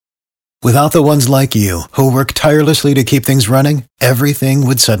Without the ones like you, who work tirelessly to keep things running, everything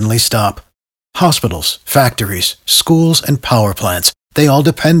would suddenly stop. Hospitals, factories, schools, and power plants, they all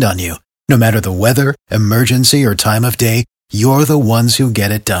depend on you. No matter the weather, emergency, or time of day, you're the ones who get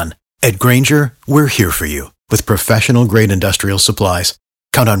it done. At Grainger, we're here for you with professional-grade industrial supplies.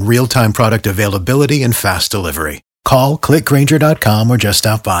 Count on real-time product availability and fast delivery. Call, clickgrainger.com, or just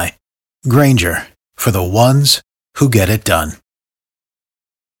stop by. Grainger, for the ones who get it done.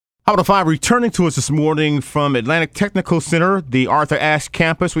 Hot 105 returning to us this morning from Atlantic Technical Center, the Arthur Ashe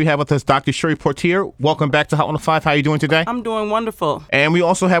campus. We have with us Dr. Sherry Portier. Welcome back to Hot 105. How are you doing today? I'm doing wonderful. And we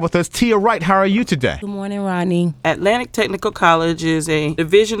also have with us Tia Wright. How are you today? Good morning, Rodney. Atlantic Technical College is a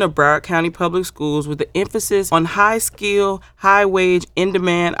division of Broward County Public Schools with an emphasis on high-skill, high-wage,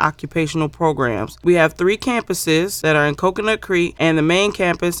 in-demand occupational programs. We have 3 campuses that are in Coconut Creek and the main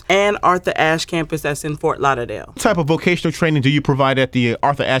campus and Arthur Ashe campus that's in Fort Lauderdale. What type of vocational training do you provide at the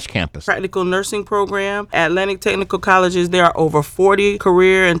Arthur Ashe campus? Practical nursing program. At Atlantic Technical Colleges, there are over 40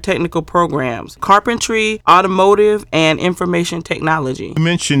 career and technical programs. Carpentry, automotive, and information technology. You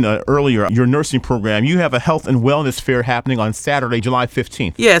mentioned earlier your nursing program. You have a health and wellness fair happening on Saturday, July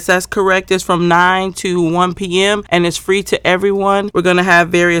 15th. Yes, that's correct. It's from 9 to 1 p.m. and it's free to everyone. We're going to have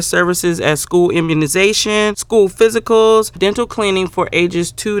various services at school immunization, school physicals, dental cleaning for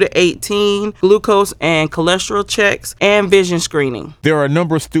ages 2 to 18, glucose and cholesterol checks, and vision screening. There are a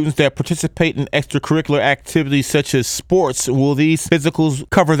number of students that participate in extracurricular activities such as sports. Will these physicals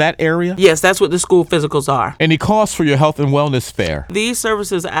cover that area? Yes, that's what the school physicals are. Any cost for your health and wellness fair? These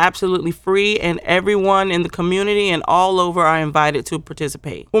services are absolutely free, and everyone in the community and all over are invited to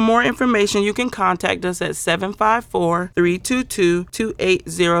participate. For more information, you can contact us at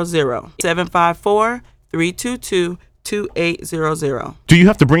 754-322-2800. 754-322-2800. Do you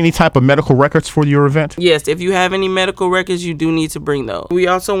have to bring any type of medical records for your event? Yes, if you have any medical records, you do need to bring those. We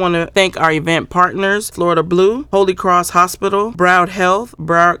also want to thank our event partners, Florida Blue, Holy Cross Hospital, Broward Health,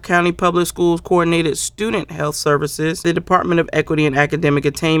 Broward County Public Schools Coordinated Student Health Services, the Department of Equity and Academic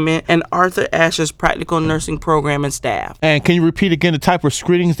Attainment, and Arthur Ashe's Practical Nursing Program and staff. And can you repeat again the type of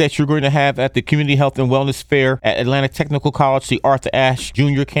screenings that you're going to have at the Community Health and Wellness Fair at Atlantic Technical College, the Arthur Ashe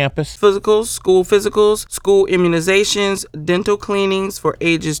Junior Campus? Physicals, school immunizations, dental cleanings for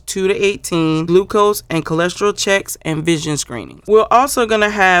ages 2 to 18, glucose and cholesterol checks, and vision screenings. We're also going to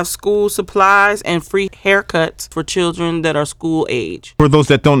have school supplies and free haircuts for children that are school age. For those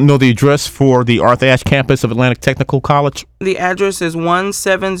that don't know the address for the Arthur Ashe campus of Atlantic Technical College? The address is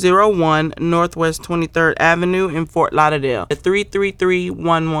 1701 Northwest 23rd Avenue in Fort Lauderdale at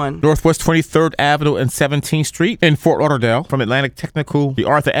 33311. Northwest 23rd Avenue and 17th Street in Fort Lauderdale. From Atlantic Technical, the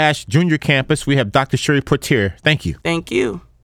Arthur Ashe Junior Campus, we have Dr. Sherry Portier. Thank you. Thank you.